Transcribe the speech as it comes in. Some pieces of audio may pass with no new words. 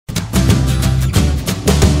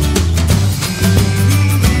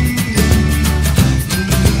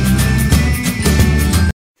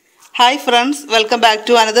Hi friends, welcome back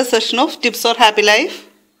to another session of Tips for Happy Life.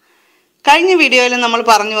 കഴിഞ്ഞ വീഡിയോയിൽ നമ്മൾ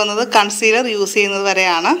പറഞ്ഞു വന്നത് കൺസീലർ യൂസ് ചെയ്യുന്നത്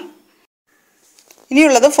വരെയാണ്.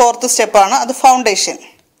 ഇനിയുള്ളത് ഫോർത്ത് സ്റ്റെപ്പ് ആണ്, അത് ഫൗണ്ടേഷൻ.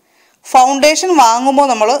 ഫൗണ്ടേഷൻ വാങ്ങുമ്പോൾ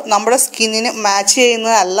നമ്മൾ നമ്മുടെ സ്കിന്നിന് മാച്ച്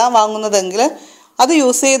ചെയ്യുന്നതല്ല വാങ്ങുന്നതെങ്കിൽ അത്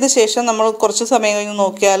യൂസ് ചെയ്ത ശേഷം നമ്മൾ കുറച്ച് സമയം കഴിഞ്ഞ്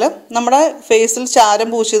നോക്കിയാൽ നമ്മുടെ ഫേസിൽ ചാരം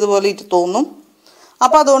പൂശിയതുപോലെ തോന്നും.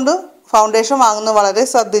 അപ്പോൾ അതുകൊണ്ട് ഫൗണ്ടേഷൻ വാങ്ങുന്നത് വളരെ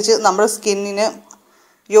ശ്രദ്ധിച്ച് നമ്മുടെ സ്കിന്നിന്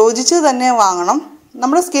യോജിച്ച് തന്നെ വാങ്ങണം.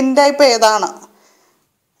 നമ്മുടെ സ്കിൻ ടൈപ്പ് ഏതാണ്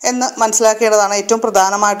എന്ന് മനസ്സിലാക്കേണ്ടതാണ് ഏറ്റവും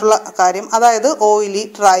പ്രധാനമായിട്ടുള്ള കാര്യം. അതായത് ഓയിലി,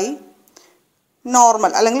 ഡ്രൈ,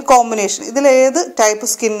 നോർമൽ അല്ലെങ്കിൽ കോമ്പിനേഷൻ, ഇതിലേത് ടൈപ്പ്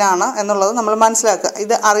സ്കിന്നാണ് എന്നുള്ളത് നമ്മൾ മനസ്സിലാക്കുക.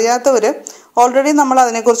 ഇത് അറിയാത്തവർ ഓൾറെഡി നമ്മൾ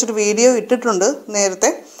അതിനെക്കുറിച്ചൊരു വീഡിയോ ഇട്ടിട്ടുണ്ട്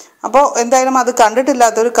നേരത്തെ. അപ്പോൾ എന്തായാലും അത്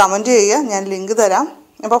കണ്ടിട്ടില്ലാത്തവർ കമൻറ്റ് ചെയ്യുക, ഞാൻ ലിങ്ക് തരാം.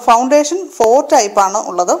 അപ്പോൾ ഫൗണ്ടേഷൻ 4 ടൈപ്പാണ്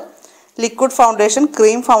ഉള്ളത്: liquid foundation,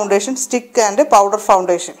 cream foundation, stick and powder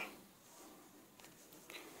foundation.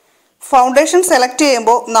 Foundation select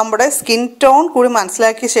ചെയ്യുമ്പോൾ നമ്മുടെ സ്കിൻ ടോൺ കൂടി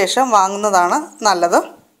മനസ്സിലാക്കിയ ശേഷം വാങ്ങുന്നതാണ് നല്ലത്.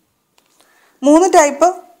 3 ടൈപ്പ്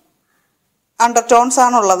അണ്ടർ ടോൺസ്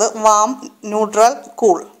ആണുള്ളത്: വാം, ന്യൂട്രൽ,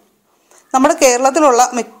 കൂൾ. നമ്മുടെ കേരളത്തിലുള്ള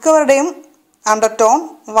മിക്കവരുടെയും അണ്ടർ ടോൺ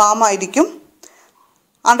വാം ആയിരിക്കും.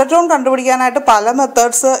 അണ്ടർ ടോൺ കണ്ടുപിടിക്കാനായിട്ട് പല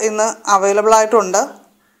മെത്തേഡ്സ് ഇന്ന് അവൈലബിൾ ആയിട്ടുണ്ട്.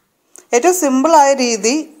 ഏറ്റവും സിമ്പിളായ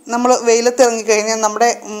രീതി, നമ്മൾ വെയിലത്ത് ഇറങ്ങിക്കഴിഞ്ഞാൽ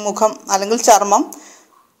നമ്മുടെ മുഖം അല്ലെങ്കിൽ ചർമ്മം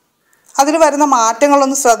അതിൽ വരുന്ന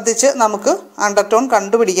മാറ്റങ്ങളൊന്ന് ശ്രദ്ധിച്ച് നമുക്ക് അണ്ടർ ടോൺ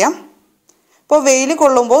കണ്ടുപിടിക്കാം. ഇപ്പോൾ വെയിൽ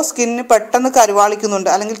കൊള്ളുമ്പോൾ സ്കിന്നിന് പെട്ടെന്ന് കരുവാളിക്കുന്നുണ്ട്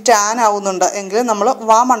അല്ലെങ്കിൽ ടാൻ ആവുന്നുണ്ട് എങ്കിൽ നമ്മൾ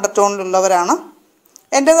വാം അണ്ടർ ടോണിലുള്ളവരാണ്.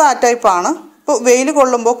 എൻ്റേത് ആ ടൈപ്പാണ്. ഇപ്പോൾ വെയിൽ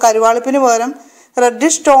കൊള്ളുമ്പോൾ കരുവാളിപ്പിന് പകരം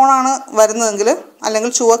റെഡിഷ് ടോണാണ് വരുന്നതെങ്കിൽ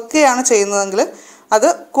അല്ലെങ്കിൽ ചുവക്കുകയാണ് ചെയ്യുന്നതെങ്കിൽ അത്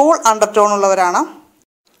കൂൾ അണ്ടർ ടോണുള്ളവരാണ്.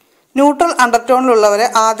 ന്യൂട്രൽ അണ്ടർ ടോണിലുള്ളവരെ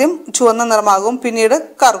ആദ്യം ചുവന്ന നിറമാകും, പിന്നീട്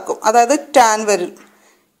കറുക്കും, അതായത് ടാൻ വരും.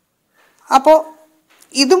 അപ്പോൾ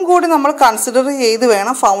ഇതും കൂടി നമ്മൾ കൺസിഡർ ചെയ്ത്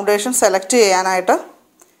വേണം ഫൗണ്ടേഷൻ സെലക്ട് ചെയ്യാനായിട്ട്.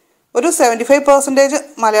 ഒരു 75%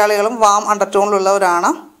 മലയാളികളും വാം അണ്ടർ ടോണിലുള്ളവരാണ്.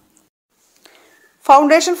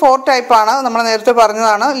 ഫൗണ്ടേഷൻ 4 ടൈപ്പാണ്. നമ്മൾ നേരത്തെ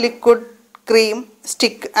പറഞ്ഞതാണ്: liquid, cream,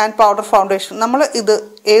 stick and powder foundation. നമ്മൾ ഇത്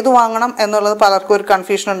ഏത് വാങ്ങണം എന്നുള്ളത് പലർക്കും ഒരു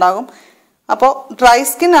കൺഫ്യൂഷൻ ഉണ്ടാകും. അപ്പോൾ ഡ്രൈ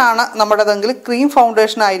സ്കിൻ ആണ് നമ്മുടേതെങ്കിൽ ക്രീം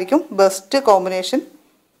ഫൗണ്ടേഷൻ ആയിരിക്കും ബെസ്റ്റ് കോമ്പിനേഷൻ.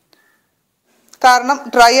 കാരണം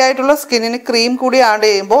ഡ്രൈ ആയിട്ടുള്ള സ്കിന്നിന് ക്രീം കൂടി ആഡ്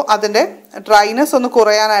ചെയ്യുമ്പോൾ അതിൻ്റെ ഡ്രൈനെസ് ഒന്ന്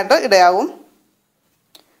കുറയാനായിട്ട് ഇടയാകും.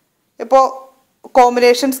 ഇപ്പോൾ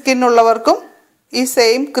കോമ്പിനേഷൻ സ്കിൻ ഉള്ളവർക്കും ഈ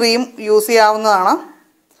സെയിം ക്രീം യൂസ് ചെയ്യാവുന്നതാണ്.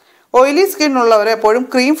 ഓയിലി സ്കിൻ ഉള്ളവർ എപ്പോഴും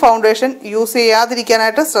ക്രീം ഫൗണ്ടേഷൻ യൂസ്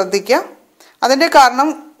ചെയ്യാതിരിക്കാനായിട്ട് ശ്രദ്ധിക്കുക. അതിൻ്റെ കാരണം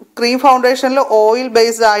ക്രീം ഫൗണ്ടേഷനിൽ ഓയിൽ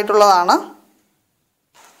ബേസ്ഡ് ആയിട്ടുള്ളതാണ്.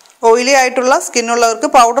 ഓയിലി ആയിട്ടുള്ള സ്കിന്നുള്ളവർക്ക്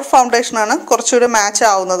പൗഡർ ഫൗണ്ടേഷനാണ് കുറച്ചുകൂടി മാച്ച്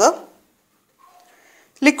ആവുന്നത്.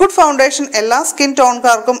 ലിക്വിഡ് ഫൗണ്ടേഷൻ എല്ലാ സ്കിൻ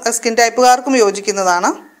ടോൺകാർക്കും സ്കിൻ ടൈപ്പുകാർക്കും യോജിക്കുന്നതാണ്.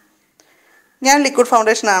 ഞാൻ ലിക്വിഡ്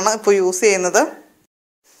ഫൗണ്ടേഷനാണ് ഇപ്പോൾ യൂസ് ചെയ്യുന്നത്.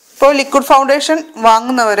 ഇപ്പോൾ ലിക്വിഡ് ഫൗണ്ടേഷൻ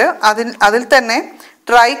വാങ്ങുന്നവർ അതിൽ തന്നെ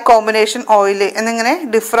ഡ്രൈ, കോമ്പിനേഷൻ, ഓയിലി എന്നിങ്ങനെ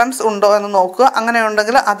ഡിഫറൻസ് ഉണ്ടോ എന്ന് നോക്കുക. അങ്ങനെ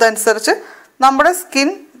ഉണ്ടെങ്കിൽ അതനുസരിച്ച് നമ്മുടെ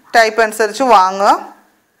സ്കിൻ ടൈപ്പ് അനുസരിച്ച് വാങ്ങുക.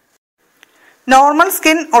 നോർമൽ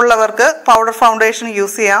സ്കിൻ ഉള്ളവർക്ക് പൗഡർ ഫൗണ്ടേഷൻ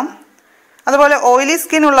യൂസ് ചെയ്യാം. അതുപോലെ ഓയിലി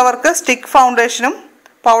സ്കിൻ ഉള്ളവർക്ക് സ്റ്റിക്ക് ഫൗണ്ടേഷനും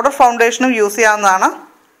പൗഡർ ഫൗണ്ടേഷനും യൂസ് ചെയ്യാവുന്നതാണ്.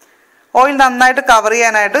 ഓയിൽ നന്നായിട്ട് കവർ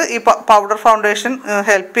ചെയ്യാനായിട്ട് ഈ പൗഡർ ഫൗണ്ടേഷൻ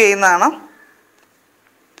ഹെൽപ്പ് ചെയ്യുന്നതാണ്.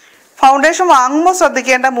 ഫൗണ്ടേഷൻ വാങ്ങുമ്പോൾ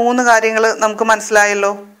ശ്രദ്ധിക്കേണ്ട 3 കാര്യങ്ങൾ നമുക്ക് മനസ്സിലായല്ലോ.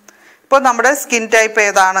 ഇപ്പോൾ നമ്മുടെ സ്കിൻ ടൈപ്പ്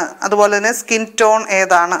ഏതാണ്, അതുപോലെ തന്നെ സ്കിൻ ടോൺ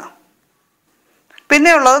ഏതാണ്,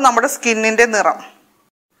 പിന്നെയുള്ളത് നമ്മുടെ സ്കിന്നിൻ്റെ നിറം.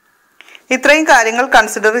 ഇത്രയും കാര്യങ്ങൾ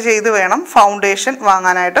കൺസിഡർ ചെയ്ത് വേണം ഫൗണ്ടേഷൻ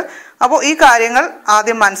വാങ്ങാനായിട്ട്. അപ്പോൾ ഈ കാര്യങ്ങൾ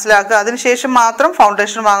ആദ്യം മനസ്സിലാക്കുക, അതിനുശേഷം മാത്രം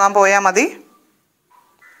ഫൗണ്ടേഷൻ വാങ്ങാൻ പോയാൽ മതി.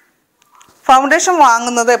 ഫൗണ്ടേഷൻ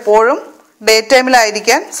വാങ്ങുന്നത് എപ്പോഴും ഡേ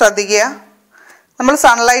ടൈമിലായിരിക്കാൻ ശ്രദ്ധിക്കുക. നമ്മൾ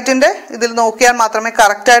സൺലൈറ്റിൻ്റെ ഇതിൽ നോക്കിയാൽ മാത്രമേ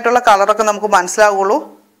കറക്റ്റായിട്ടുള്ള കളറൊക്കെ നമുക്ക് മനസ്സിലാവുള്ളൂ.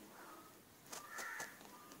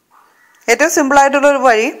 ഏറ്റവും സിമ്പിളായിട്ടുള്ളൊരു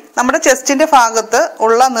വഴി, നമ്മുടെ ചെസ്റ്റിൻ്റെ ഭാഗത്ത്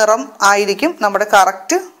ഉള്ള നിറം ആയിരിക്കും നമ്മുടെ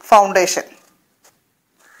കറക്റ്റ് ഫൗണ്ടേഷൻ.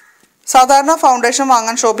 സാധാരണ ഫൗണ്ടേഷൻ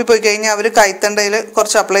വാങ്ങാൻ ഷോപ്പിൽ പോയി കഴിഞ്ഞാൽ അവർ കൈത്തണ്ടയിൽ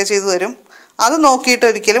കുറച്ച് അപ്ലൈ ചെയ്ത് തരും. അത് നോക്കിയിട്ട്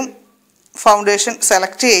ഒരിക്കലും ഫൗണ്ടേഷൻ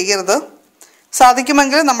സെലക്ട് ചെയ്യരുത്.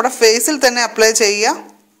 സാധിക്കുമെങ്കിൽ നമ്മുടെ ഫേസിൽ തന്നെ അപ്ലൈ ചെയ്യുക.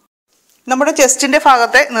 നമ്മുടെ ചെസ്റ്റിൻ്റെ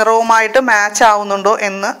ഭാഗത്തെ നിറവുമായിട്ട് മാച്ച് ആവുന്നുണ്ടോ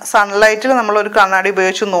എന്ന് സൺലൈറ്റിൽ നമ്മളൊരു കണ്ണാടി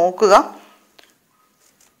ഉപയോഗിച്ച് നോക്കുക.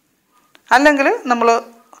 അല്ലെങ്കിൽ നമ്മൾ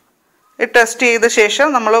ടെസ്റ്റ് ചെയ്ത ശേഷം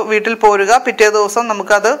നമ്മൾ വീട്ടിൽ പോരുക. പിറ്റേ ദിവസം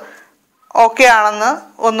നമുക്കത് ഓക്കെ ആണെന്ന്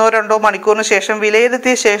 1-2 മണിക്കൂറിന് ശേഷം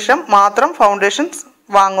വിലയിരുത്തിയ ശേഷം മാത്രം ഫൗണ്ടേഷൻ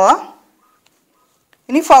വാങ്ങുക.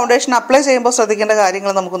 ഇനി ഫൗണ്ടേഷൻ അപ്ലൈ ചെയ്യുമ്പോൾ ശ്രദ്ധിക്കേണ്ട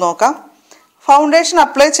കാര്യങ്ങൾ നമുക്ക് നോക്കാം. ഫൗണ്ടേഷൻ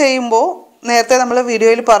അപ്ലൈ ചെയ്യുമ്പോൾ നേരത്തെ നമ്മൾ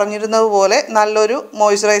വീഡിയോയിൽ പറഞ്ഞിരുന്നത് പോലെ നല്ലൊരു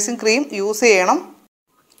മോയ്സ്ചറൈസിങ് ക്രീം യൂസ് ചെയ്യണം.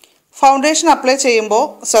 ഫൗണ്ടേഷൻ അപ്ലൈ ചെയ്യുമ്പോൾ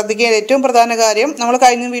ശ്രദ്ധിക്കേണ്ട ഏറ്റവും പ്രധാന കാര്യം, നമ്മൾ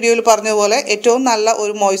കഴിഞ്ഞ വീഡിയോയിൽ പറഞ്ഞതുപോലെ ഏറ്റവും നല്ല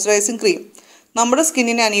ഒരു മോയ്സ്ചറൈസിങ് ക്രീം നമ്മുടെ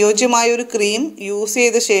സ്കിന്നിന് അനുയോജ്യമായ ഒരു ക്രീം യൂസ്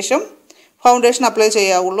ചെയ്ത ശേഷം ഫൗണ്ടേഷൻ അപ്ലൈ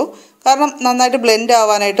ചെയ്യാവുള്ളൂ. കാരണം നന്നായിട്ട് ബ്ലെൻഡ്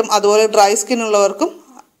ആവാനായിട്ടും അതുപോലെ ഡ്രൈ സ്കിൻ ഉള്ളവർക്കും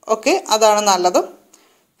ഒക്കെ അതാണ് നല്ലത്.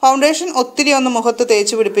 ഫൗണ്ടേഷൻ ഒത്തിരി ഒന്നും മുഖത്ത്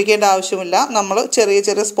തേച്ച് പിടിപ്പിക്കേണ്ട ആവശ്യമില്ല. നമ്മൾ ചെറിയ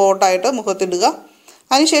ചെറിയ സ്പോട്ടായിട്ട് മുഖത്തിടുക.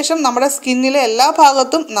 അതിനുശേഷം നമ്മുടെ സ്കിന്നിലെ എല്ലാ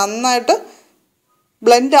ഭാഗത്തും നന്നായിട്ട്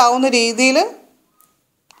ബ്ലെൻഡ് ആവുന്ന രീതിയിൽ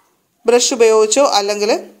ബ്രഷ് ഉപയോഗിച്ചോ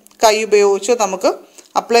അല്ലെങ്കിൽ കൈ ഉപയോഗിച്ചോ നമുക്ക്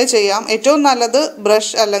അപ്ലൈ ചെയ്യാം. ഏറ്റവും നല്ലത്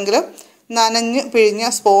ബ്രഷ് അല്ലെങ്കിൽ നനഞ്ഞ് പിഴിഞ്ഞ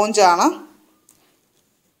സ്പോഞ്ചാണ്.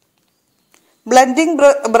 ബ്ലെൻഡിങ്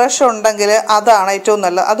ബ്രഷ് ഉണ്ടെങ്കിൽ അതാണ് ഏറ്റവും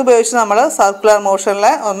നല്ലത്. അതുപയോഗിച്ച് നമ്മൾ സർക്കുലർ മോഷനിൽ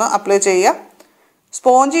ഒന്ന് അപ്ലൈ ചെയ്യുക.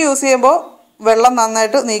 സ്പോഞ്ച് യൂസ് ചെയ്യുമ്പോൾ വെള്ളം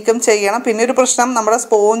നന്നായിട്ട് നീക്കം ചെയ്യണം. പിന്നെ ഒരു പ്രശ്നം, നമ്മുടെ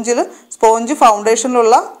സ്പോഞ്ച്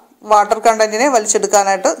ഫൗണ്ടേഷനിലുള്ള വാട്ടർ കണ്ടൻറ്റിനെ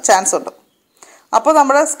വലിച്ചെടുക്കാനായിട്ട് ചാൻസ് ഉണ്ട്. അപ്പോൾ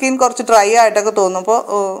നമ്മുടെ സ്കിൻ കുറച്ച് ഡ്രൈ ആയിട്ടൊക്കെ തോന്നും. അപ്പോൾ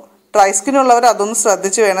ഡ്രൈ സ്കിന്നുള്ളവർ അതൊന്ന്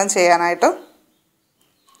ശ്രദ്ധിച്ച് വേണം ചെയ്യാനായിട്ട്.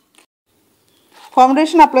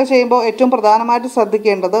 ഫൗണ്ടേഷൻ അപ്ലൈ ചെയ്യുമ്പോൾ ഏറ്റവും പ്രധാനമായിട്ട്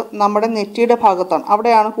ശ്രദ്ധിക്കേണ്ടത് നമ്മുടെ നെറ്റിയുടെ ഭാഗത്താണ്.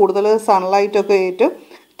 അവിടെയാണ് കൂടുതൽ സൺലൈറ്റൊക്കെ ഏറ്റ്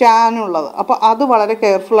ടാനുള്ളത്. അപ്പോൾ അത് വളരെ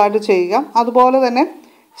കെയർഫുള്ളായിട്ട് ചെയ്യുക. അതുപോലെ തന്നെ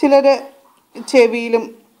ചിലർ ചെവിയിലും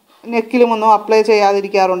നെക്കിലും ഒന്നും അപ്ലൈ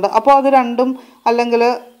ചെയ്യാതിരിക്കാറുണ്ട്. അപ്പോൾ അത് രണ്ടും അല്ലെങ്കിൽ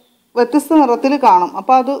വ്യത്യസ്ത നിറത്തിൽ കാണും.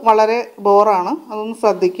 അപ്പോൾ അത് വളരെ ബോറാണ്. അതൊന്ന്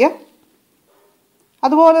ശ്രദ്ധിക്കുക.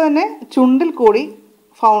 അതുപോലെ തന്നെ ചുണ്ടിൽ കൂടി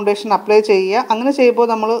ഫൗണ്ടേഷൻ അപ്ലൈ ചെയ്യുക. അങ്ങനെ ചെയ്യുമ്പോൾ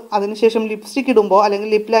നമ്മൾ അതിനുശേഷം ലിപ്സ്റ്റിക് ഇടുമ്പോൾ അല്ലെങ്കിൽ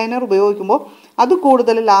ലിപ് ലൈനർ ഉപയോഗിക്കുമ്പോൾ അത്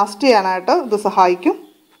കൂടുതൽ ലാസ്റ്റ് ചെയ്യാനായിട്ട് ഇത് സഹായിക്കും.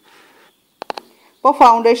 അപ്പോൾ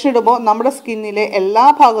ഫൗണ്ടേഷൻ ഇടുമ്പോൾ നമ്മുടെ സ്കിന്നിലെ എല്ലാ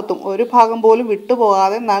ഭാഗത്തും ഒരു ഭാഗം പോലും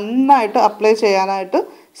വിട്ടുപോകാതെ നന്നായിട്ട് അപ്ലൈ ചെയ്യാനായിട്ട്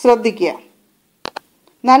ശ്രദ്ധിക്കുക.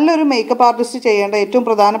 നല്ലൊരു മേക്കപ്പ് ആർട്ടിസ്റ്റ് ചെയ്യേണ്ട ഏറ്റവും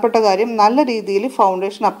പ്രധാനപ്പെട്ട കാര്യം നല്ല രീതിയിൽ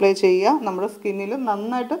ഫൗണ്ടേഷൻ അപ്ലൈ ചെയ്യുക. നമ്മുടെ സ്കിന്നിൽ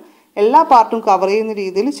നന്നായിട്ട് എല്ലാ പാർട്ടും കവർ ചെയ്യുന്ന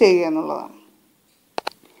രീതിയിൽ ചെയ്യുക എന്നുള്ളതാണ്.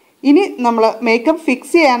 ഇനി നമ്മൾ മേക്കപ്പ്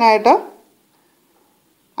ഫിക്സ് ചെയ്യാനായിട്ട്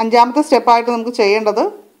അഞ്ചാമത്തെ സ്റ്റെപ്പായിട്ട് നമുക്ക് ചെയ്യേണ്ടത്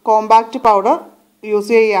കോമ്പാക്റ്റ് പൗഡർ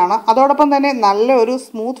യൂസ് ചെയ്യുകയാണ്. അതോടൊപ്പം തന്നെ നല്ലൊരു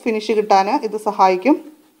സ്മൂത്ത് ഫിനിഷ് കിട്ടാൻ ഇത് സഹായിക്കും.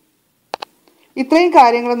 ഇത്രയും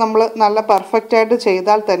കാര്യങ്ങൾ നമ്മൾ നല്ല പെർഫെക്റ്റായിട്ട്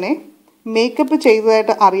ചെയ്താൽ തന്നെ മേക്കപ്പ്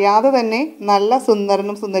ചെയ്തതായിട്ട് അറിയാതെ തന്നെ നല്ല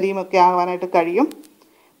സുന്ദരനും സുന്ദരിയും ഒക്കെ ആവാനായിട്ട് കഴിയും.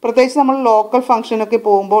 പ്രത്യേകിച്ച് നമ്മൾ ലോക്കൽ ഫംഗ്ഷനൊക്കെ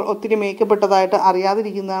പോകുമ്പോൾ ഒത്തിരി മേക്കപ്പ് ഇട്ടതായിട്ട്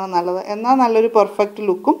അറിയാതിരിക്കുന്നതാണ് നല്ലത്. എന്നാൽ നല്ലൊരു പെർഫെക്റ്റ്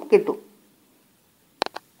ലുക്കും കിട്ടും.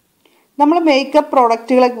 നമ്മൾ മേക്കപ്പ്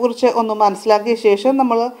പ്രോഡക്റ്റുകളെ കുറിച്ച് ഒന്ന് മനസ്സിലാക്കിയ ശേഷം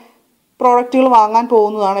നമ്മൾ പ്രോഡക്റ്റുകൾ വാങ്ങാൻ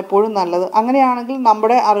പോകുന്നതാണ് എപ്പോഴും നല്ലത്. അങ്ങനെയാണെങ്കിൽ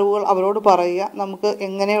നമ്മുടെ അറിവുകൾ അവരോട് പറയുക. നമുക്ക്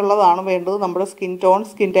എങ്ങനെയുള്ളതാണ് വേണ്ടത്, നമ്മുടെ സ്കിൻ ടോൺ,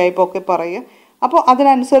 സ്കിൻ ടൈപ്പ് ഒക്കെ പറയുക. അപ്പോൾ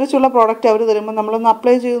അതിനനുസരിച്ചുള്ള പ്രോഡക്റ്റ് അവർ തരുമ്പോൾ നമ്മളൊന്ന്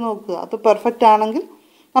അപ്ലൈ ചെയ്ത് നോക്കുക. അത് പെർഫെക്റ്റ് ആണെങ്കിൽ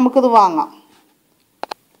നമുക്കത് വാങ്ങാം.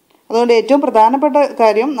 അതുകൊണ്ട് ഏറ്റവും പ്രധാനപ്പെട്ട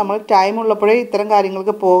കാര്യം നമ്മൾ ടൈം ഉള്ളപ്പോഴേ ഇത്തരം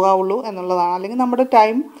കാര്യങ്ങൾക്ക് പോകാവുള്ളൂ എന്നുള്ളതാണ്. അല്ലെങ്കിൽ നമ്മുടെ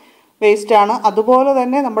ടൈം വേസ്റ്റാണ്. അതുപോലെ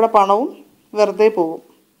തന്നെ നമ്മുടെ പണവും വെറുതെ പോകും.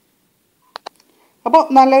 അപ്പോൾ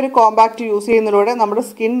നല്ലൊരു കോമ്പാക്റ്റ് യൂസ് ചെയ്യുന്നതിലൂടെ നമ്മുടെ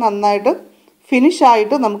സ്കിൻ നന്നായിട്ട്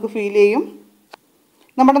ഫിനിഷായിട്ട് നമുക്ക് ഫീൽ ചെയ്യും.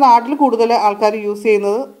 നമ്മുടെ നാട്ടിൽ കൂടുതൽ ആൾക്കാർ യൂസ്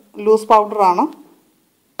ചെയ്യുന്നത് ലൂസ് പൗഡറാണ്.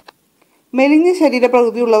 മെലിഞ്ഞ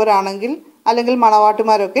ശരീരപ്രകൃതിയുള്ളവരാണെങ്കിൽ അല്ലെങ്കിൽ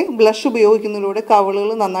മണവാട്ടിമാരൊക്കെ ബ്ലഷ് ഉപയോഗിക്കുന്നതിലൂടെ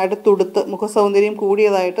കവിളുകൾ നന്നായിട്ട് തുടുത്ത് മുഖസൗന്ദര്യം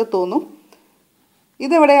കൂടിയതായിട്ട് തോന്നും.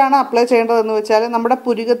 ഇതെവിടെയാണ് അപ്ലൈ ചെയ്യേണ്ടതെന്ന് വെച്ചാൽ നമ്മുടെ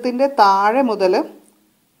പുരികത്തിൻ്റെ താഴെ മുതൽ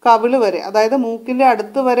കവിള് വരെ, അതായത് മൂക്കിൻ്റെ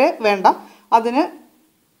അടുത്ത് വരെ വേണ്ട, അതിന്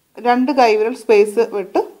 2 കൈവിരൽ സ്പേസ്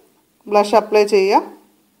വിട്ട് ബ്ലഷ് അപ്ലൈ ചെയ്യുക.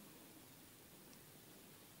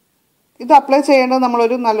 ഇത് അപ്ലൈ ചെയ്യേണ്ടത്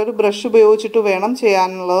നമ്മളൊരു നല്ലൊരു ബ്രഷ് ഉപയോഗിച്ചിട്ട് വേണം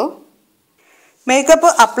ചെയ്യാനുള്ളത്. മേക്കപ്പ്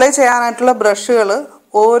അപ്ലൈ ചെയ്യാനായിട്ടുള്ള ബ്രഷുകൾ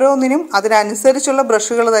ഓരോന്നിനും അതിനനുസരിച്ചുള്ള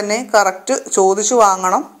ബ്രഷുകൾ തന്നെ കറക്റ്റ് ചോദിച്ചു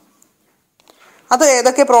വാങ്ങണം. അത്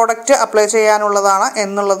ഏതൊക്കെ പ്രോഡക്റ്റ് അപ്ലൈ ചെയ്യാനുള്ളതാണ്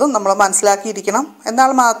എന്നുള്ളതും നമ്മൾ മനസ്സിലാക്കിയിരിക്കണം.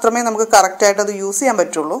 എന്നാൽ മാത്രമേ നമുക്ക് കറക്റ്റായിട്ട് അത് യൂസ് ചെയ്യാൻ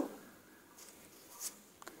പറ്റുള്ളൂ.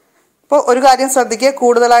 അപ്പോൾ ഒരു കാര്യം ശ്രദ്ധിക്കുക,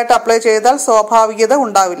 കൂടുതലായിട്ട് അപ്ലൈ ചെയ്താൽ സ്വാഭാവികത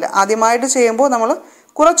ഉണ്ടാവില്ല. ആദ്യമായിട്ട് ചെയ്യുമ്പോൾ നമ്മൾ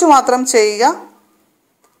കുറച്ച് മാത്രം ചെയ്യുക.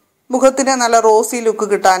 മുഖത്തിന് നല്ല റോസി ലുക്ക്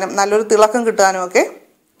കിട്ടാനും നല്ലൊരു തിളക്കം കിട്ടാനും ഒക്കെ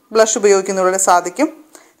ബ്ലഷ് ഉപയോഗിക്കുന്നതിലൂടെ സാധിക്കും.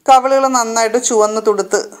 കവിളുകൾ നന്നായിട്ട് ചുവന്ന്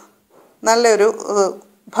തുടുത്ത് നല്ലൊരു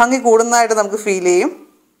ഭംഗി കൂടുന്നതായിട്ട് നമുക്ക് ഫീൽ ചെയ്യും.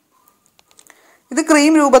 ഇത്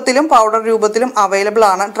ക്രീം രൂപത്തിലും പൗഡർ രൂപത്തിലും അവൈലബിൾ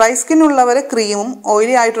ആണ്. ഡ്രൈ സ്കിൻ ഉള്ളവർ ക്രീമും,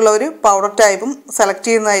 ഓയിലി ആയിട്ടുള്ളവർ പൗഡർ ടൈപ്പും സെലക്ട്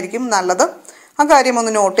ചെയ്യുന്നതായിരിക്കും നല്ലത്. ആ കാര്യം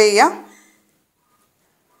ഒന്ന് നോട്ട് ചെയ്യുക.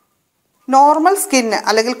 നോർമൽ സ്കിന്ന്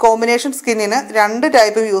അല്ലെങ്കിൽ കോമ്പിനേഷൻ സ്കിന്നിന് 2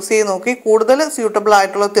 ടൈപ്പ് യൂസ് ചെയ്ത് നോക്കി കൂടുതൽ സ്യൂട്ടബിൾ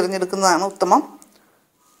ആയിട്ടുള്ളത് തിരഞ്ഞെടുക്കുന്നതാണ് ഉത്തമം.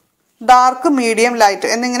 ഡാർക്ക്, മീഡിയം, ലൈറ്റ്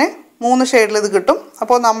എന്നിങ്ങനെ 3 ഷെയ്ഡിൽ ഇത് കിട്ടും.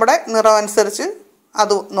 അപ്പോൾ നമ്മുടെ നിറം അനുസരിച്ച്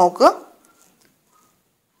അത് നോക്കുക.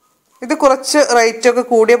 ഇത് കുറച്ച് റേറ്റൊക്കെ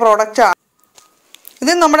കൂടിയ പ്രോഡക്റ്റാണ്.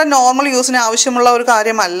 ഇത് നമ്മുടെ നോർമൽ യൂസിന് ആവശ്യമുള്ള ഒരു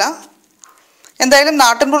കാര്യമല്ല. എന്തായാലും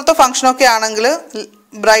നാട്ടിൻപുറത്തെ ഫംഗ്ഷനൊക്കെ ആണെങ്കിൽ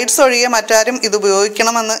ബ്രൈഡ്സ് ഒഴികെ മറ്റാരും ഇത്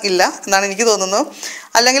ഉപയോഗിക്കണമെന്ന് ഇല്ല എന്നാണ് എനിക്ക് തോന്നുന്നത്.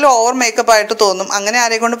 അല്ലെങ്കിൽ ഓവർ മേക്കപ്പ് ആയിട്ട് തോന്നും. അങ്ങനെ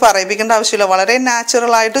ആരെയും കൊണ്ട് പറയിപ്പിക്കേണ്ട ആവശ്യമില്ല. വളരെ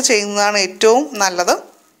നാച്ചുറലായിട്ട് ചെയ്യുന്നതാണ് ഏറ്റവും നല്ലത്.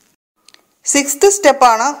 സിക്സ്ത്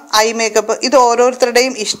സ്റ്റെപ്പാണ് ഐ മേക്കപ്പ്. ഇത്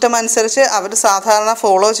ഓരോരുത്തരുടെയും ഇഷ്ടമനുസരിച്ച് അവർ സാധാരണ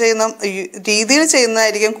ഫോളോ ചെയ്യുന്ന രീതിയിൽ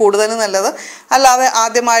ചെയ്യുന്നതായിരിക്കും കൂടുതൽ നല്ലത്. അല്ലാതെ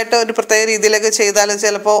ആദ്യമായിട്ട് ഒരു പ്രത്യേക രീതിയിലൊക്കെ ചെയ്താൽ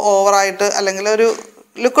ചിലപ്പോൾ ഓവറായിട്ട് അല്ലെങ്കിൽ ഒരു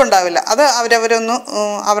ലുക്ക് ഉണ്ടാവില്ല. അത് അവരവരൊന്ന്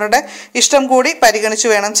അവരുടെ ഇഷ്ടം കൂടി പരിഗണിച്ച്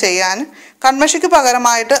വേണം ചെയ്യാൻ. കൺമഷിക്ക്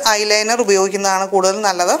പകരമായിട്ട് ഐലൈനർ ഉപയോഗിക്കുന്നതാണ് കൂടുതൽ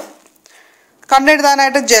നല്ലത്.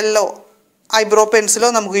 കണ്ണെഴുതാനായിട്ട് ജെല്ലോ ഐബ്രോ പെൻസിലോ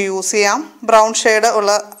നമുക്ക് യൂസ് ചെയ്യാം. ബ്രൗൺ ഷെയ്ഡ്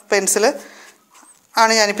ഉള്ള പെൻസിൽ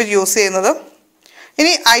ആണ് ഞാനിപ്പോൾ യൂസ് ചെയ്യുന്നത്.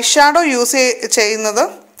 ഇനി ഐ ഷാഡോ യൂസ് ചെയ്യുന്നത്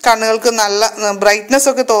കണ്ണുകൾക്ക് നല്ല ബ്രൈറ്റ്നെസ്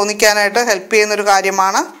ഒക്കെ തോന്നിക്കാനായിട്ട് ഹെൽപ്പ് ചെയ്യുന്നൊരു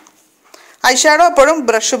കാര്യമാണ്. ഐ ഷാഡോ എപ്പോഴും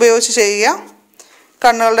ബ്രഷ് ഉപയോഗിച്ച് ചെയ്യുക,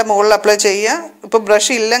 കണ്ണുകളുടെ മുകളിൽ അപ്ലൈ ചെയ്യുക. ഇപ്പോൾ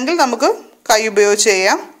ബ്രഷ് ഇല്ലെങ്കിൽ നമുക്ക് കൈ ഉപയോഗിച്ച്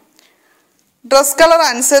ചെയ്യാം. ഡ്രസ് കളർ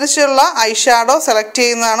അനുസരിച്ചുള്ള ഐ ഷാഡോ സെലക്ട്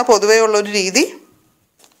ചെയ്യുന്നതാണ് പൊതുവേ ഉള്ളൊരു രീതി.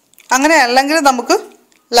 അങ്ങനെ അല്ലെങ്കിൽ നമുക്ക്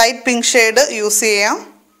ലൈറ്റ് പിങ്ക് ഷെയ്ഡ് യൂസ് ചെയ്യാം.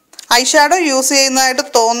 ഐ ഷാഡോ യൂസ് ചെയ്യുന്നതായിട്ട്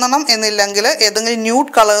തോന്നണം എന്നില്ലെങ്കിൽ ഏതെങ്കിലും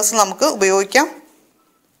ന്യൂഡ് കളേഴ്സ് നമുക്ക് ഉപയോഗിക്കാം.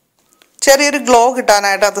 ചെറിയൊരു ഗ്ലോ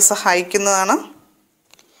കിട്ടാനായിട്ട് അത് സഹായിക്കുന്നതാണ്.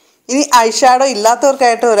 ഇനി ഐ ഷാഡോ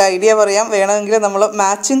ഇല്ലാത്തവർക്കായിട്ട് ഒരു ഐഡിയ പറയാം. വേണമെങ്കിൽ നമ്മൾ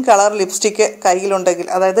മാച്ചിങ് കളർ ലിപ്സ്റ്റിക്ക് കയ്യിലുണ്ടെങ്കിൽ,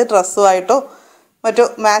 അതായത് ഡ്രസ്സുമായിട്ടോ മറ്റോ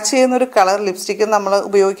മാച്ച് ചെയ്യുന്നൊരു കളർ ലിപ്സ്റ്റിക്ക് നമ്മൾ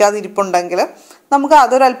ഉപയോഗിക്കാതിരിപ്പുണ്ടെങ്കിൽ നമുക്ക്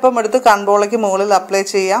അതൊരല്പം എടുത്ത് കൺപോളയ്ക്ക് മുകളിൽ അപ്ലൈ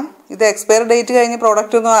ചെയ്യാം. ഇത് എക്സ്പയറി ഡേറ്റ് കഴിഞ്ഞ്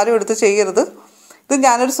പ്രോഡക്റ്റ് ഒന്നും ആരും എടുത്ത് ചെയ്യരുത്. ഇത്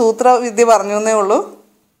ഞാനൊരു സൂത്രവിദ്യ പറഞ്ഞു എന്നേ ഉള്ളൂ,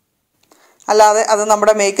 അല്ലാതെ അത്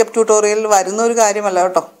നമ്മുടെ മേക്കപ്പ് ട്യൂട്ടോറിയലിൽ വരുന്ന ഒരു കാര്യമല്ല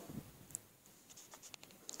കേട്ടോ.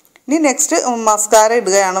 ഇനി നെക്സ്റ്റ് മസ്കാര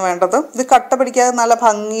ഇടുകയാണ് വേണ്ടത്. ഇത് കട്ട പിടിക്കാതെ നല്ല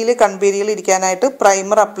ഭംഗിയിൽ കൺപീരിയിൽ ഇരിക്കാനായിട്ട്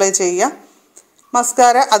പ്രൈമർ അപ്ലൈ ചെയ്യുക.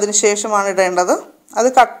 മസ്കാര അതിനുശേഷമാണ് ഇടേണ്ടത്. അത്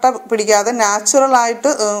കട്ട പിടിക്കാതെ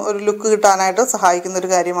നാച്ചുറലായിട്ട് ഒരു ലുക്ക് കിട്ടാനായിട്ട്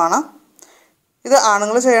സഹായിക്കുന്നൊരു കാര്യമാണ്. ഇത്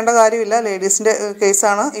ആണുങ്ങൾ ചെയ്യേണ്ട കാര്യമില്ല, ലേഡീസിൻ്റെ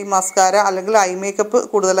കേസാണ് ഈ മസ്കാര അല്ലെങ്കിൽ ഐ മേക്കപ്പ്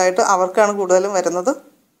കൂടുതലായിട്ട് അവർക്കാണ് കൂടുതലും വരുന്നത്.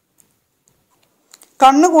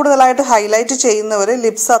 കണ്ണ് കൂടുതലായിട്ട് ഹൈലൈറ്റ് ചെയ്യുന്നവർ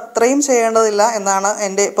ലിപ്സ് അത്രയും ചെയ്യേണ്ടതില്ല എന്നാണ്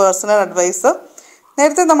എൻ്റെ പേഴ്സണൽ അഡ്വൈസ്.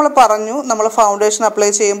 നേരത്തെ നമ്മൾ പറഞ്ഞു നമ്മൾ ഫൗണ്ടേഷൻ അപ്ലൈ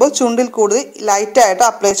ചെയ്യുമ്പോൾ ചുണ്ടിൽ കൂടുതൽ ലൈറ്റായിട്ട്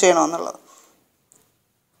അപ്ലൈ ചെയ്യണമെന്നുള്ളത്.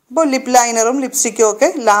 അപ്പോൾ ലിപ് ലൈനറും ലിപ്സ്റ്റിക്കും ഒക്കെ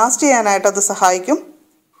ലാസ്റ്റ് ചെയ്യാനായിട്ട് അത് സഹായിക്കും.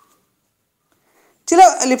 ചില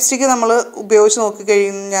ലിപ്സ്റ്റിക്ക് നമ്മൾ ഉപയോഗിച്ച്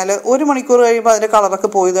നോക്കിക്കഴിഞ്ഞാൽ 1 മണിക്കൂർ കഴിയുമ്പോൾ അതിൻ്റെ കളറൊക്കെ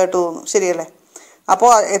പോയതായിട്ട് തോന്നും, ശരിയല്ലേ?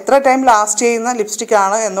 അപ്പോൾ എത്ര ടൈം ലാസ്റ്റ് ചെയ്യുന്ന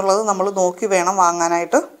ലിപ്സ്റ്റിക്കാണ് എന്നുള്ളത് നമ്മൾ നോക്കി വേണം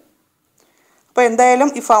വാങ്ങാനായിട്ട്. അപ്പോൾ എന്തായാലും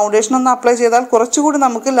ഈ ഫൗണ്ടേഷൻ ഒന്ന് അപ്ലൈ ചെയ്താൽ കുറച്ചുകൂടി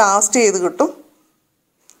നമുക്ക് ലാസ്റ്റ് ചെയ്ത് കിട്ടും.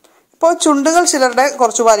 ഇപ്പോൾ ചുണ്ടുകൾ ചിലരുടെ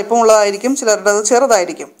കുറച്ച് വലിപ്പമുള്ളതായിരിക്കും, ചിലരുടെ അത്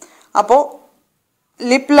ചെറുതായിരിക്കും. അപ്പോൾ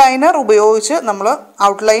ലിപ് ലൈനർ ഉപയോഗിച്ച് നമ്മൾ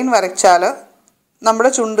ഔട്ട്ലൈൻ വരച്ചാൽ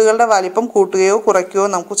നമ്മുടെ ചുണ്ടുകളുടെ വലിപ്പം കൂട്ടുകയോ കുറയ്ക്കുകയോ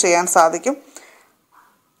നമുക്ക് ചെയ്യാൻ സാധിക്കും.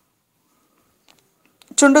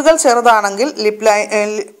 ചുണ്ടുകൾ ചെറുതാണെങ്കിൽ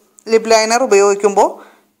ലിപ് ലൈനർ ഉപയോഗിക്കുമ്പോൾ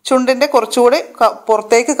ചുണ്ടിൻ്റെ കുറച്ചുകൂടി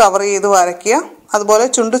പുറത്തേക്ക് കവർ ചെയ്ത് വരയ്ക്കുക. അതുപോലെ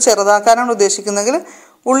ചുണ്ട് ചെറുതാക്കാനാണ് ഉദ്ദേശിക്കുന്നതെങ്കിൽ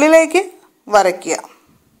ഉള്ളിലേക്ക് വരയ്ക്കുക.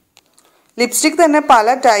 ലിപ്സ്റ്റിക് തന്നെ പല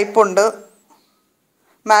ടൈപ്പുണ്ട്.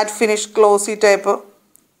 മാറ്റ് finish, glossy type,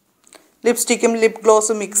 ലിപ്സ്റ്റിക്കും lip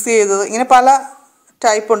ഗ്ലോസും mix ചെയ്തത്, ഇങ്ങനെ പല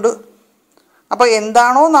ടൈപ്പുണ്ട്. അപ്പോൾ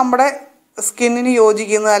എന്താണോ നമ്മുടെ സ്കിന്നിന്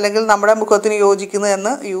യോജിക്കുന്നത് അല്ലെങ്കിൽ നമ്മുടെ മുഖത്തിന് യോജിക്കുന്നത്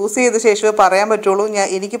എന്ന് യൂസ് ചെയ്ത ശേഷമേ പറയാൻ പറ്റുള്ളൂ.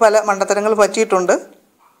 എനിക്ക് പല മണ്ടത്തരങ്ങൾ പറ്റിയിട്ടുണ്ട്.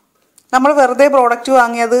 നമ്മൾ വെറുതെ പ്രോഡക്റ്റ്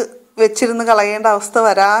വാങ്ങി അത് വെച്ചിരുന്ന് കളയേണ്ട അവസ്ഥ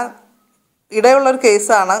വരാൻ ഇടയുള്ളൊരു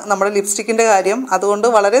കേസാണ് നമ്മുടെ ലിപ്സ്റ്റിക്കിൻ്റെ കാര്യം. അതുകൊണ്ട്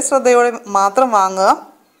വളരെ ശ്രദ്ധയോടെ മാത്രം വാങ്ങുക.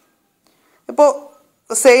 ഇപ്പോൾ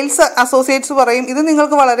സെയിൽസ് അസോസിയേറ്റ്സ് പറയും ഇത്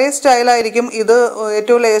നിങ്ങൾക്ക് വളരെ സ്റ്റൈലായിരിക്കും, ഇത്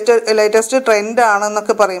ഏറ്റവും ലേറ്റസ്റ്റ്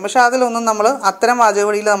ട്രെൻഡാണെന്നൊക്കെ പറയും. പക്ഷേ അതിലൊന്നും നമ്മൾ അത്തരം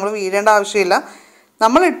വാചകവടിയിൽ നമ്മൾ വീഴേണ്ട ആവശ്യമില്ല.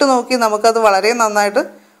 നമ്മൾ ഇട്ട് നോക്കി നമുക്കത് വളരെ നന്നായിട്ട്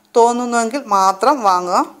തോന്നുന്നുവെങ്കിൽ മാത്രം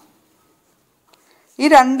വാങ്ങുക. ഈ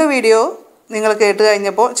 2 വീഡിയോ നിങ്ങൾ കേട്ട്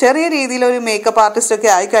കഴിഞ്ഞപ്പോൾ ചെറിയ രീതിയിലൊരു മേക്കപ്പ് ആർട്ടിസ്റ്റൊക്കെ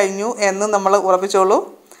ആയിക്കഴിഞ്ഞു എന്ന് നമ്മൾ ഉറപ്പിച്ചോളൂ.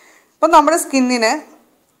 അപ്പോൾ നമ്മുടെ സ്കിന്നിന്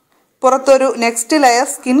പുറത്തൊരു നെക്സ്റ്റ് ലെയർ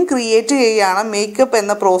സ്കിൻ ക്രിയേറ്റ് ചെയ്യുകയാണ് മേക്കപ്പ്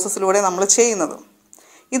എന്ന പ്രോസസ്സിലൂടെ നമ്മൾ ചെയ്യുന്നത്.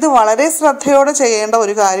 ഇത് വളരെ ശ്രദ്ധയോടെ ചെയ്യേണ്ട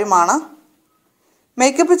ഒരു കാര്യമാണ്.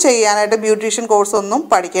 മേക്കപ്പ് ചെയ്യാനായിട്ട് ബ്യൂട്ടീഷ്യൻ കോഴ്സൊന്നും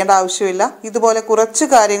പഠിക്കേണ്ട ആവശ്യമില്ല. ഇതുപോലെ കുറച്ച്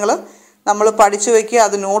കാര്യങ്ങൾ നമ്മൾ പഠിച്ചു വയ്ക്കുക,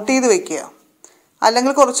 അത് നോട്ട് ചെയ്ത് വയ്ക്കുക.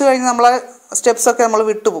 അല്ലെങ്കിൽ കുറച്ച് കഴിഞ്ഞ് നമ്മളെ സ്റ്റെപ്സൊക്കെ നമ്മൾ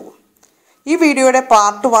വിട്ടുപോകും. ഈ വീഡിയോയുടെ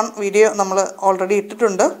പാർട്ട് 1 വീഡിയോ നമ്മൾ ഓൾറെഡി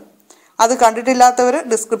ഇട്ടിട്ടുണ്ട്. അത് കണ്ടിട്ടില്ലാത്തവർ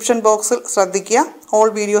ഡിസ്ക്രിപ്ഷൻ ബോക്സിൽ ശ്രദ്ധിക്കുക. ഓൾ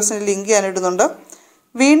വീഡിയോസിൻ്റെ ലിങ്ക് ഞാൻ ഇടുന്നുണ്ട്.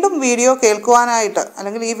 വീണ്ടും വീഡിയോ കേൾക്കുവാനായിട്ട്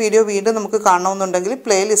അല്ലെങ്കിൽ ഈ വീഡിയോ വീണ്ടും നമുക്ക് കാണണമെന്നുണ്ടെങ്കിൽ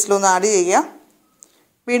പ്ലേ ലിസ്റ്റിലൊന്ന് ആഡ് ചെയ്യുക.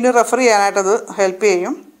 വീണ്ടും റെഫർ ചെയ്യാനായിട്ടത് ഹെൽപ്പ്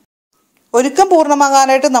ചെയ്യും. ഒരുക്കം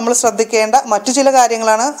പൂർണ്ണമാകാനായിട്ട് നമ്മൾ ശ്രദ്ധിക്കേണ്ട മറ്റു ചില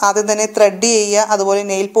കാര്യങ്ങളാണ്. ആദ്യം തന്നെ ത്രെഡ് ചെയ്യുക, അതുപോലെ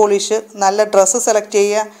നെയിൽ പോളിഷ്, നല്ല ഡ്രസ്സ് സെലക്ട്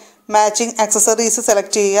ചെയ്യുക, മാച്ചിങ് ആക്സസറീസ്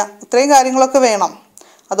സെലക്ട് ചെയ്യുക. ഇത്രയും കാര്യങ്ങളൊക്കെ വേണം.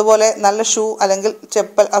 അതുപോലെ നല്ല ഷൂ അല്ലെങ്കിൽ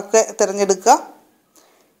ചെപ്പൽ ഒക്കെ തിരഞ്ഞെടുക്കുക.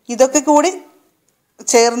 ഇതൊക്കെ കൂടി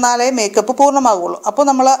ചേർന്നാലേ മേക്കപ്പ് പൂർണ്ണമാകുള്ളൂ. അപ്പോൾ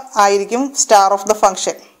നമ്മൾ ആയിരിക്കും സ്റ്റാർ ഓഫ് ദ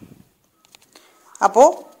ഫങ്ഷൻ. അപ്പോൾ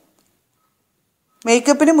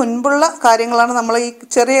മേക്കപ്പിന് മുൻപുള്ള കാര്യങ്ങളാണ് നമ്മൾ ഈ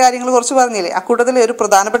ചെറിയ കാര്യങ്ങൾ കുറച്ച് പറഞ്ഞില്ലേ. അക്കൂട്ടത്തിൽ ഒരു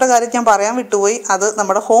പ്രധാനപ്പെട്ട കാര്യം ഞാൻ പറയാൻ വിട്ടുപോയി. അത്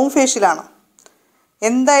നമ്മുടെ ഹോം ഫേഷ്യലാണ്.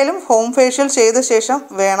 എന്തായാലും ഹോം ഫേഷ്യൽ ചെയ്ത ശേഷം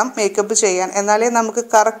വേണം മേക്കപ്പ് ചെയ്യാൻ. എന്നാലേ നമുക്ക്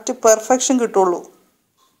കറക്റ്റ് പെർഫെക്ഷൻ കിട്ടുള്ളൂ.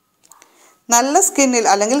 നല്ല സ്കിന്നിൽ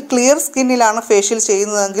അല്ലെങ്കിൽ ക്ലിയർ സ്കിന്നിലാണ് ഫേഷ്യൽ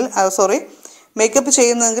ചെയ്യുന്നതെങ്കിൽ മേക്കപ്പ്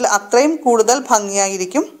ചെയ്യുന്നതെങ്കിൽ അത്രയും കൂടുതൽ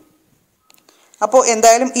ഭംഗിയായിരിക്കും. അപ്പോൾ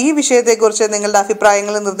എന്തായാലും ഈ വിഷയത്തെക്കുറിച്ച് നിങ്ങളുടെ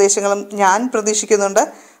അഭിപ്രായങ്ങളും നിർദ്ദേശങ്ങളും ഞാൻ പ്രതീക്ഷിക്കുന്നുണ്ട്.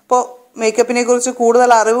 അപ്പോൾ മേക്കപ്പിനെ കുറിച്ച് കൂടുതൽ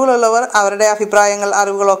അറിവുകളുള്ളവർ അവരുടെ അഭിപ്രായങ്ങൾ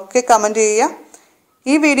അറിവുകളൊക്കെ കമൻറ്റ് ചെയ്യുക.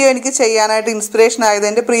 ഈ വീഡിയോ എനിക്ക് ചെയ്യാനായിട്ട് ഇൻസ്പിറേഷൻ ആയത്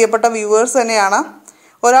എൻ്റെ പ്രിയപ്പെട്ട വ്യൂവേഴ്സ് തന്നെയാണ്.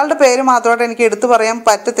 ഒരാളുടെ പേര് മാത്രമായിട്ട് എനിക്ക് എടുത്തു പറയാൻ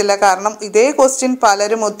പറ്റത്തില്ല. കാരണം ഇതേ ക്വസ്റ്റ്യൻ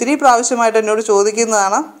പലരും ഒത്തിരി പ്രാവശ്യമായിട്ട് എന്നോട്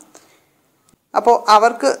ചോദിക്കുന്നതാണ്. അപ്പോൾ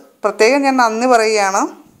അവർക്ക് പ്രത്യേകം ഞാൻ നന്ദി പറയുകയാണ്.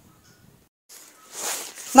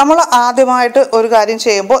 നമ്മൾ ആദ്യമായിട്ട് ഒരു കാര്യം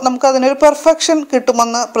ചെയ്യുമ്പോൾ നമുക്കതിനൊരു പെർഫെക്ഷൻ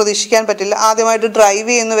കിട്ടുമെന്ന് പ്രതീക്ഷിക്കാൻ പറ്റില്ല. ആദ്യമായിട്ട് ഡ്രൈവ്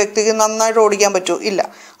ചെയ്യുന്ന വ്യക്തിക്ക് നന്നായിട്ട് ഓടിക്കാൻ പറ്റുമോ? ഇല്ല.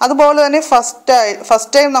 അതുപോലെ തന്നെ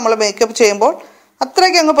ഫസ്റ്റ് ടൈം നമ്മൾ മേക്കപ്പ് ചെയ്യുമ്പോൾ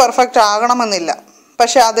അത്രയ്ക്ക് അങ്ങ് പെർഫെക്റ്റ് ആകണമെന്നില്ല.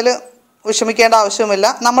 പക്ഷെ അതിൽ വിഷമിക്കേണ്ട ആവശ്യമില്ല.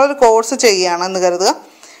 നമ്മളൊരു കോഴ്സ് ചെയ്യുകയാണെന്ന് കരുതുക.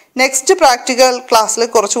 നെക്സ്റ്റ് പ്രാക്ടിക്കൽ ക്ലാസ്സിൽ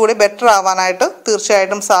കുറച്ചുകൂടി ബെറ്റർ ആവാനായിട്ട്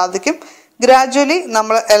തീർച്ചയായിട്ടും സാധിക്കും. ഗ്രാജ്വലി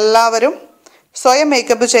നമ്മൾ എല്ലാവരും സ്വയം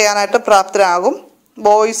മേക്കപ്പ് ചെയ്യാനായിട്ട് പ്രാപ്തരാകും.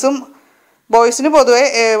 ബോയ്സിന് പൊതുവെ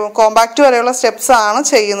കോമ്പാക്റ്റ് വരെയുള്ള സ്റ്റെപ്സ് ആണ്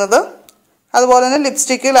ചെയ്യുന്നത്. അതുപോലെ തന്നെ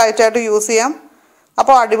ലിപ്സ്റ്റിക്ക് ലൈറ്റായിട്ട് യൂസ് ചെയ്യാം.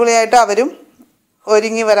 അപ്പോൾ അടിപൊളിയായിട്ട് അവരും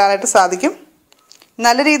ഒരുങ്ങി വരാനായിട്ട് സാധിക്കും.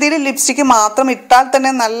 നല്ല രീതിയിൽ ലിപ്സ്റ്റിക്ക് മാത്രം ഇട്ടാൽ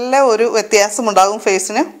തന്നെ നല്ല ഒരു വ്യത്യാസമുണ്ടാകും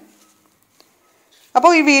ഫേസിന്.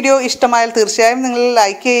 അപ്പോൾ ഈ വീഡിയോ ഇഷ്ടമായാൽ തീർച്ചയായും നിങ്ങൾ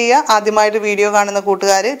ലൈക്ക് ചെയ്യുക. ആദ്യമായിട്ട് വീഡിയോ കാണുന്ന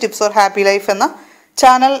കൂട്ടുകാർ ടിപ്സ് ഫോർ ഹാപ്പി ലൈഫ് എന്ന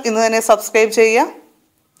ചാനൽ ഇന്ന് തന്നെ സബ്സ്ക്രൈബ് ചെയ്യുക.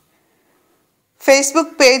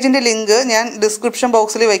 ഫേസ്ബുക്ക് പേജിൻ്റെ ലിങ്ക് ഞാൻ ഡിസ്ക്രിപ്ഷൻ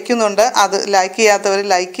ബോക്സിൽ വയ്ക്കുന്നുണ്ട്. അത് ലൈക്ക് ചെയ്യാത്തവർ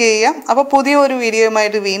ലൈക്ക് ചെയ്യുക. അപ്പോൾ പുതിയ ഒരു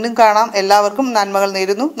വീഡിയോയുമായിട്ട് വീണ്ടും കാണാം. എല്ലാവർക്കും നന്മകൾ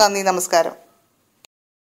നേരുന്നു. നന്ദി, നമസ്കാരം.